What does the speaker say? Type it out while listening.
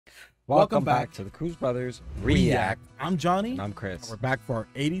Welcome back to the Cruz Brothers React. I'm Johnny. And I'm Chris. And we're back for our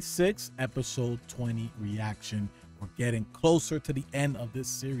 86th episode 20 reaction. We're getting closer to the end of this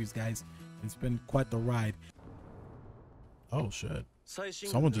series, guys. It's been quite the ride. Oh shit.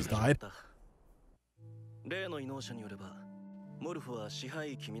 Someone just died. When does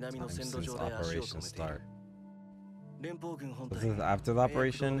this operation start? This is after the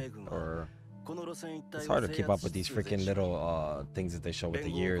operation, or it's hard to keep up with these freaking little things that they show with the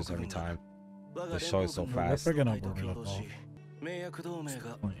years every time. They show it so fast. We're picking up where we left off.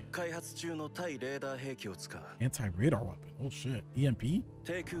 Anti-radar weapon. Oh shit. EMP?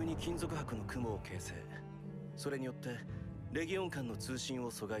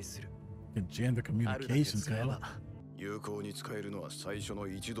 Can jam the communications, yo. You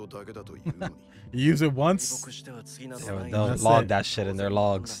use it once? Yeah, they'll log that shit in their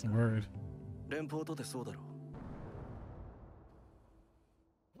logs. Word.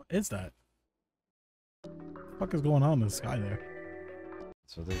 What is that? What the fuck is going on in the sky there?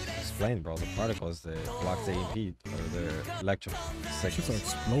 So they explain, bro. The particles that block the EMP or the electric signals. Just are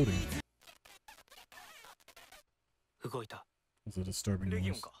exploding. It's a disturbing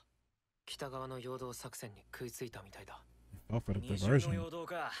noise. Oh, for the diversion.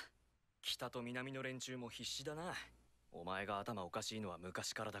 北と南の連中も必死だな。お前が頭おかしいのは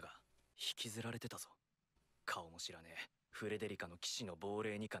昔からだが、引きずられてたぞ。顔も知らねえ。フレデリカの騎士の亡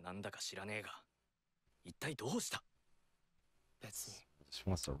霊にかなんだか知らねえが。一体どうした？別に。Just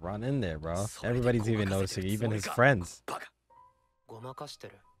wants to run in there, bro. Everybody's even noticing, even his friends.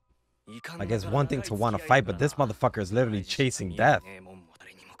 I guess one thing to want to fight, but this motherfucker is literally chasing death.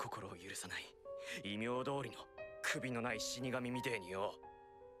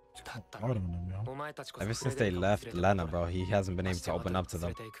 Ever since they left Lena, bro, he hasn't been able to open up to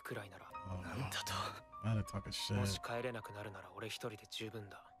them. Lena talking shit.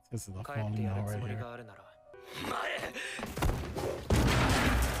 This is the falling out right here.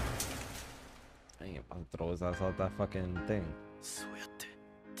 Dang it, I'll throw his ass out that fucking thing.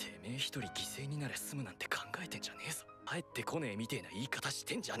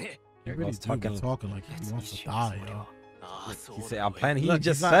 Everybody's talking like he wants to die, yo. He said, I'm planning. He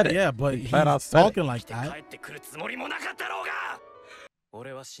just said it. Yeah, but he's talking like that.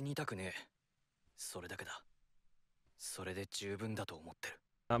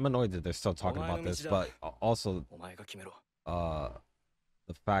 I'm annoyed that they're still talking about this, but also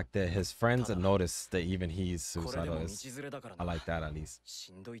the fact that his friends have noticed that even he's suicidal is, I like that at least.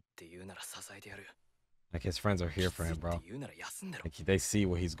 Like his friends are here for him, bro. Like they see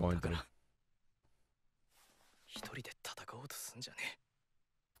what he's going through.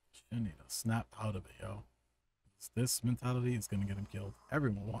 You need to snap out of it, yo. This mentality is gonna get him killed.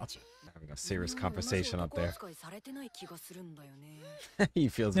 Everyone watch it. Having a serious conversation up there. He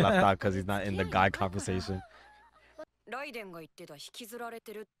feels left out because he's not in the guy conversation.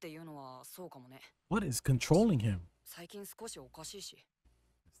 What is controlling him?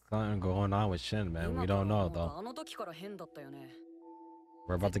 Something going on with Shin, man. We don't know, though.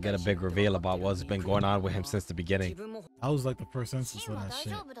 We're about to get a big reveal about what's been going on with him since the beginning. I was like the first instance of that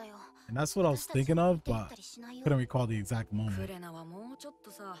shit. And that's what I was thinking of, but couldn't recall the exact moment.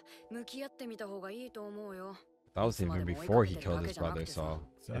 That was even before he killed his brother, so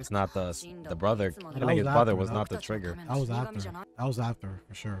it's not the brother. Killing his brother was not the trigger. That was after. That was after,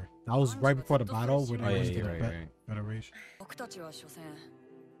 for sure. That was right before the battle where they went to the Federation.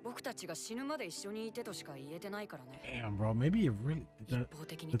 Damn, bro. Maybe it really...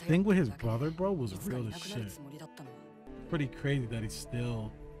 The thing with his brother, bro, was real as shit. Pretty crazy that he's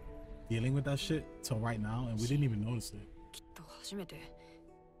still dealing with that shit till right now, and we didn't even notice it.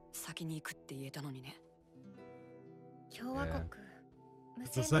 Yeah.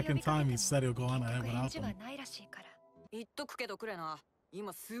 It's the second time he said he'll go on ahead without them.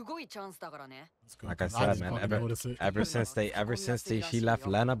 Like I said, man, ever since she left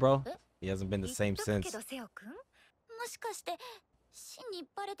Lena, bro, he hasn't been the same since. What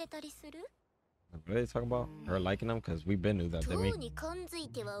are they talking about? Her liking him? Because we've been knew that, didn't we?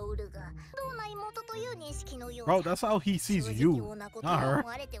 Bro, that's how he sees you, not her.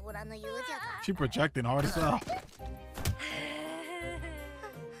 She projecting hard as hell.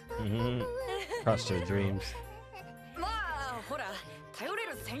 Crushed her dreams.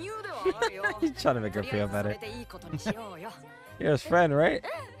 He's trying to make her feel better. You're his friend, right?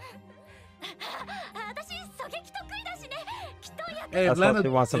 Hey, that's what he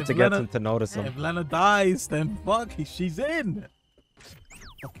wants him to get him to notice him. If Lena dies, then fuck, she's in.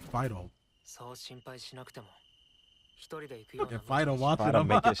 Fucking Fido. If Fido wanted him,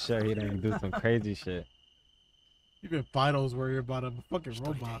 making sure he didn't do some crazy shit. Even Fido's worried about a fucking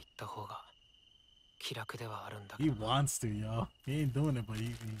robot. He wants to, yo. He ain't doing it, but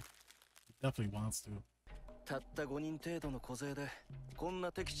he definitely wants to. たった5人程度の小勢でこん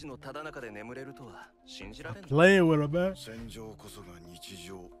な敵地のただ中で眠れるとは信じられない。Playing with him, man. 戦場こそが日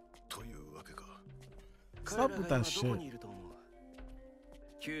常というわけか。Stop with that shit. What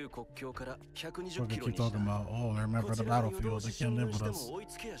keep talking about? Oh, I remember the battlefield. They can't live with us.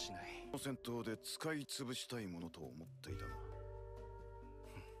 戦闘で使い潰したいものと思っていたが。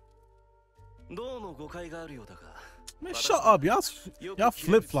どうも誤解があるようだが。Man, shut up. Y'all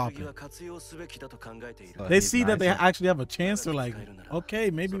flip-flopping. They see that they actually have a chance. They're like,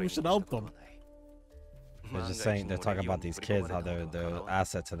 okay, maybe we should help them. They're just saying, they're talking about these kids, how they're an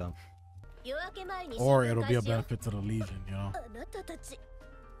asset to them. Or it'll be a benefit to the Legion, you know?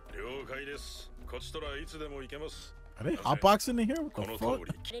 Are they hotboxing in here? What the fuck?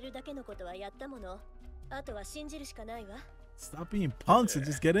 Stop being punks and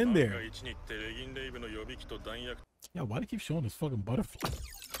just get in there. Yeah, why do you keep showing this fucking butterfly?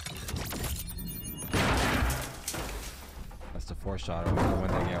 That's the foreshot of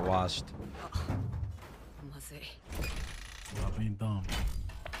when they get washed. Stop being dumb.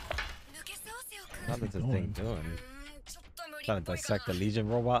 What is this thing doing? Trying to dissect the Legion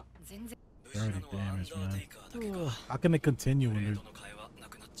robot? 30 damage, man. How can they continue when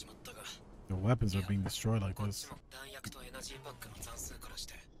their weapons are being destroyed like this?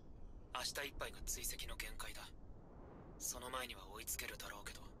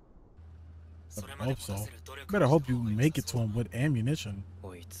 I hope so. Better hope you make it to him with ammunition.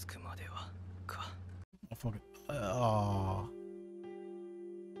 Oh, fuck it. Oh.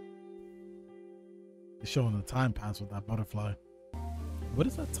 They're showing the time pass with that butterfly. What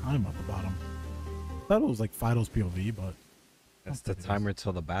is that time at the bottom? I thought it was like Fido's POV, but that's the timer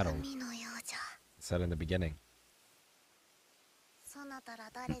till the battle. It said in the beginning.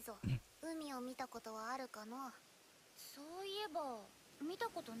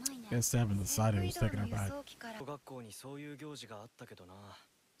 Guess Seven decided he was taking her back.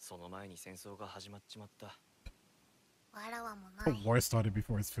 The war started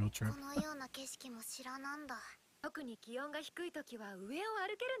before his field trip.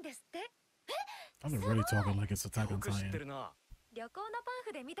 I'm really talking like it's Attack on Titan.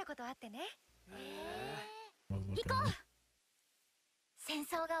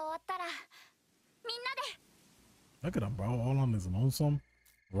 Look at him, bro. All on his lonesome.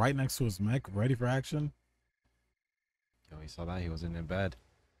 Right next to his mech, ready for action. Yo, he saw that. He was in bed.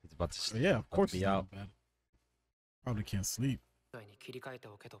 He's about to yeah, of course he's out. Bed. Probably can't sleep. Let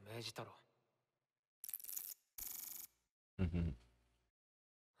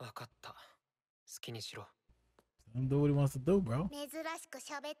him do what he wants to do, bro.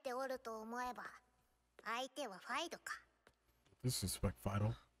 Disrespect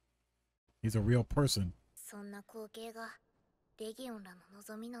Fido. He's a real person.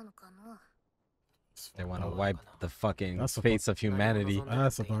 They want to wipe the fucking face of humanity.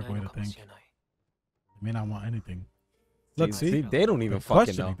 That's a dark way to think. They may not want anything. Look, see, they don't even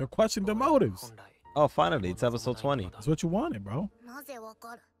fucking know. They're questioning their motives. Oh, finally, it's episode 20. That's what you wanted, bro.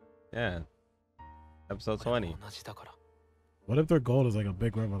 Yeah. Episode 20. What if their goal is like a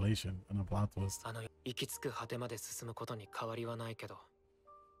big revelation and a plot twist?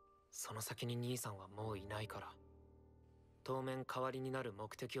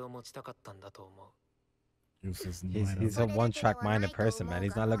 He's a one-track-minded person, man.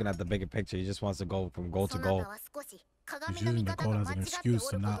 He's not looking at the bigger picture. He just wants to go from goal to goal. He's using the goal as an excuse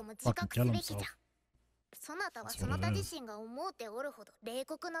to not fucking kill himself. That's what it is.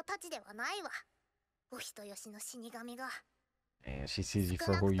 And she sees you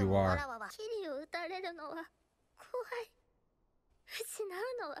for who you are.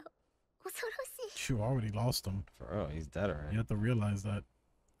 You already lost him. For real, he's dead already. You have to realize that.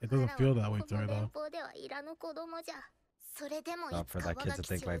 It doesn't feel that way to her, though. Not for that kid to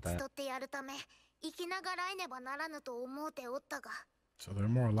think like that. So they're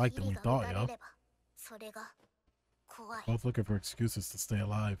more alike than we thought, yo. Both looking for excuses to stay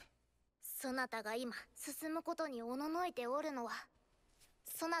alive.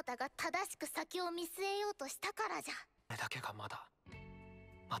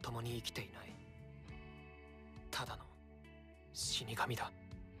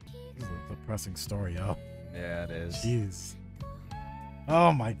 This is a depressing story, yo. Yeah, it is. Jeez.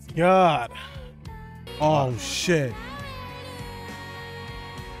 Oh my god. Oh shit.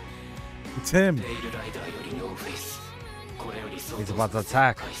 It's him. He's about to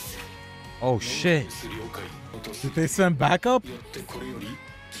attack. Oh shit. Did they send backup?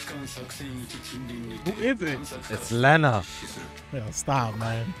 Who is it? It's Lena. Yeah, stop,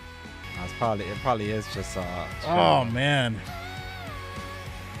 man. It probably is just oh man.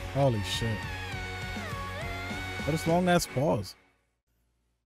 Holy shit. What a long ass pause.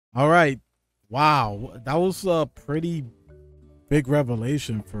 All right. Wow. That was a pretty big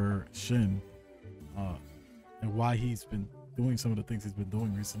revelation for Shin. And why he's been doing some of the things he's been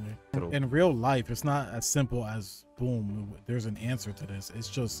doing recently. In real life, it's not as simple as boom, there's an answer to this. It's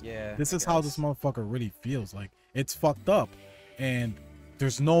just, this is how this motherfucker really feels. Like, it's fucked up. And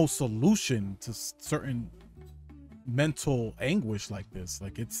there's no solution to certain mental anguish like this.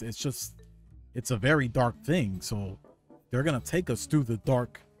 Like, it's a very dark thing. So they're gonna take us through the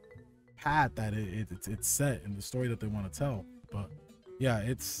dark path that it's set in the story that they want to tell. But yeah,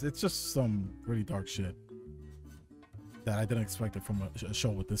 it's just some really dark shit that I didn't expect it from a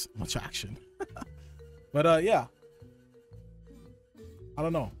show with this much action. But yeah, I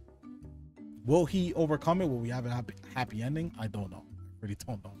don't know. Will he overcome it? Will we have a happy ending? I don't know. I really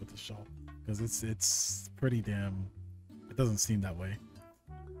don't know with the show, because it's pretty damn, it doesn't seem that way.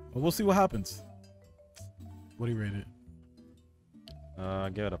 But we'll see what happens. What do you rate it?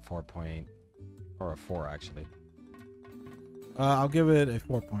 Give it a 4 point, or a 4 actually. I'll give it a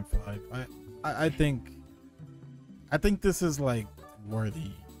 4.5. I think this is like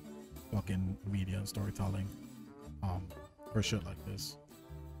worthy fucking media and storytelling for shit like this.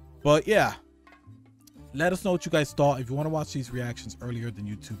 But yeah, let us know what you guys thought. If you want to watch these reactions earlier than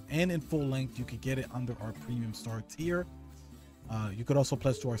YouTube and in full length, you could get it under our premium star tier. You could also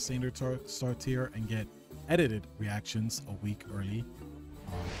pledge to our standard star tier and get edited reactions a week early.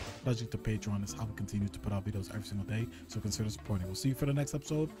 Pledging to Patreon is how we continue to put out videos every single day, so consider supporting. We'll see you for the next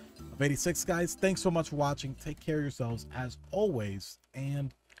episode of 86, guys. Thanks so much for watching. Take care of yourselves as always,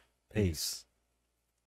 and peace.